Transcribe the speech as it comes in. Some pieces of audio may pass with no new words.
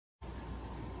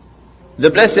The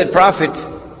Blessed Prophet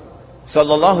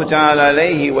sallallahu ta'ala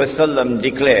alayhi wasallam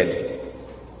declared,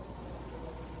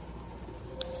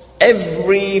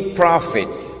 every prophet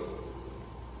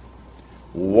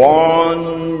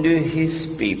warned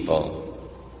his people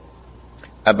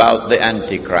about the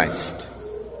AntiChrist,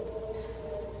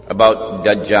 about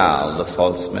Dajjal, the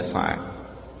false Messiah.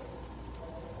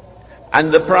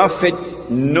 And the Prophet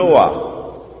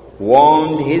Noah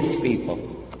warned his people.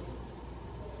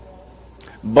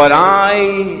 But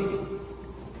I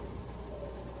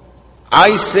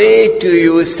say to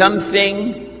you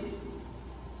something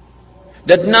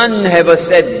that none have ever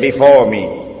said before me.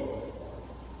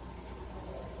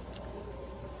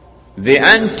 The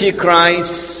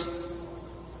Antichrist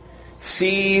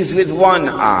sees with one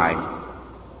eye,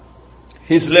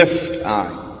 his left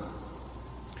eye.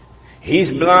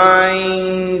 He's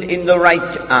blind in the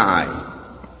right eye.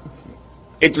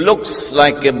 It looks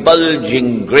like a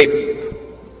bulging grape.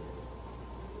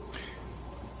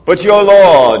 But your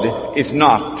Lord is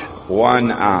not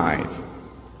one-eyed.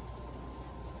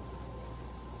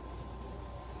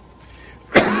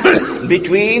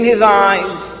 Between his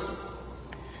eyes,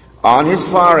 on his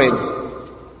forehead,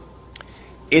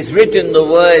 is written the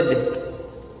word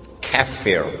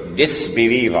kafir,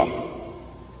 disbeliever.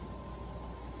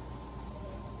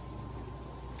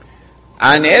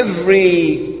 And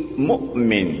every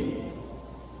mu'min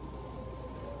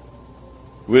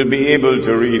will be able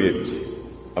to read it.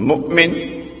 A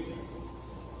mu'min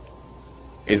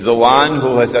is the one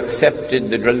who has accepted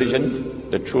the religion,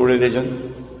 the true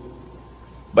religion,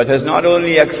 but has not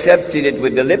only accepted it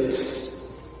with the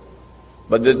lips,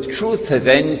 but the truth has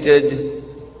entered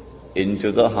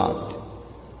into the heart.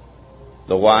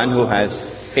 The one who has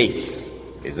faith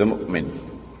is a mu'min.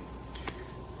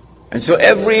 And so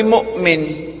every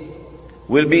mu'min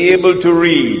will be able to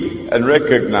read and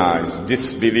recognize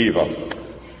disbeliever.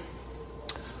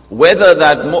 Whether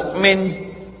that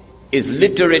mu'min is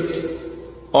literate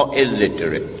or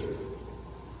illiterate.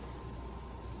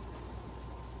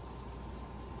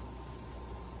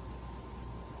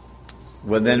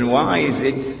 Well, then why is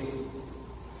it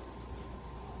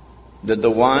that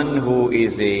the one who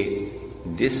is a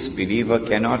disbeliever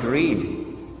cannot read?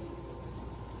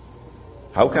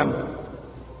 How come?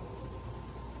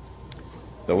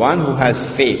 The one who has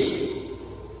faith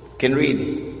can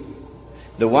read.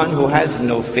 The one who has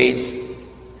no faith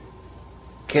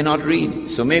cannot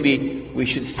read. So maybe we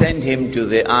should send him to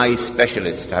the eye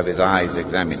specialist to have his eyes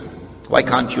examined. Why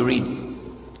can't you read?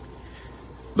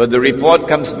 But the report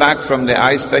comes back from the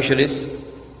eye specialist,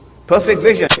 perfect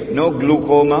vision, no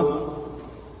glaucoma,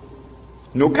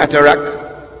 no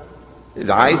cataract. His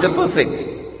eyes are perfect.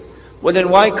 Well, then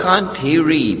why can't he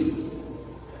read?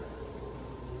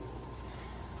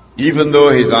 Even though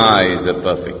his eyes are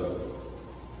perfect.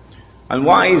 And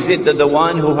why is it that the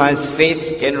one who has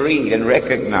faith can read and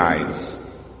recognize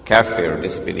kafir,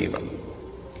 disbeliever?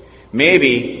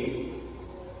 Maybe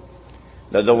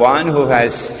that the one who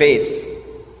has faith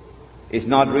is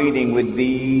not reading with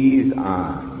these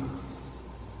eyes.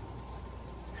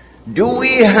 Do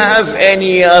we have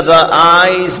any other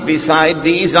eyes beside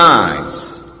these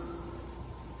eyes?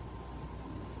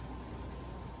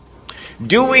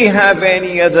 Do we have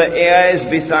any other ears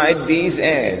beside these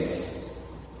ears?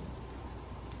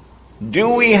 Do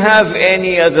we have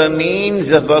any other means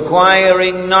of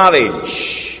acquiring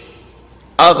knowledge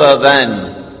other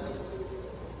than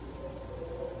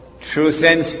through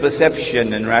sense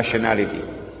perception and rationality,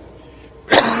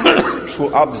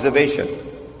 through observation?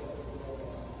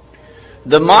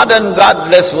 The modern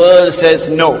godless world says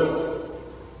no.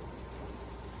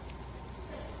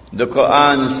 The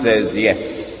Quran says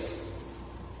yes.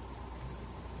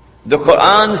 The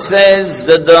Quran says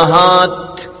that the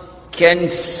heart can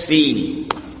see.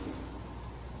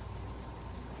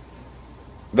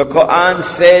 The Quran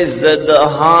says that the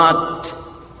heart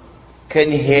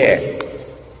can hear.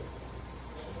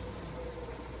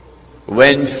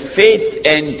 When faith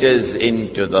enters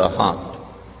into the heart,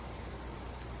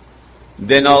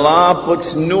 then Allah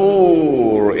puts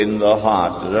nur in the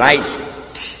heart,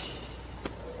 light.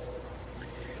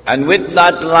 And with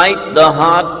that light, the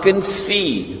heart can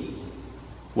see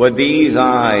what these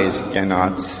eyes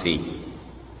cannot see.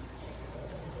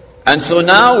 And so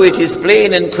now it is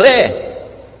plain and clear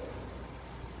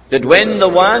that when the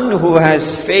one who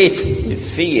has faith is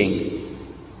seeing,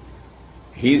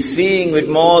 he's seeing with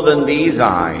more than these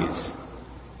eyes.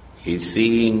 He's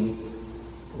seeing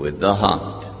with the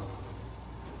heart.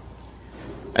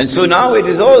 And so now it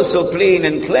is also plain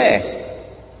and clear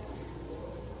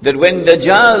that when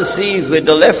Dajjal sees with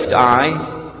the left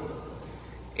eye,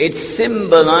 it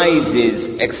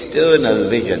symbolizes external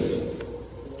vision.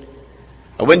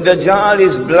 When Dajjal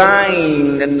is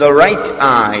blind in the right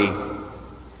eye,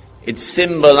 it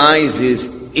symbolizes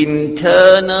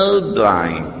internal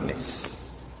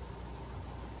blindness.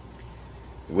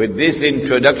 With this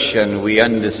introduction, we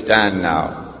understand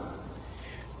now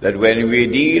that when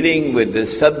we're dealing with the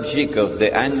subject of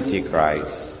the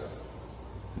Antichrist,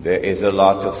 there is a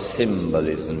lot of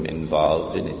symbolism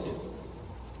involved in it.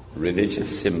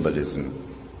 Religious symbolism,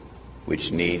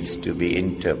 which needs to be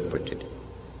interpreted.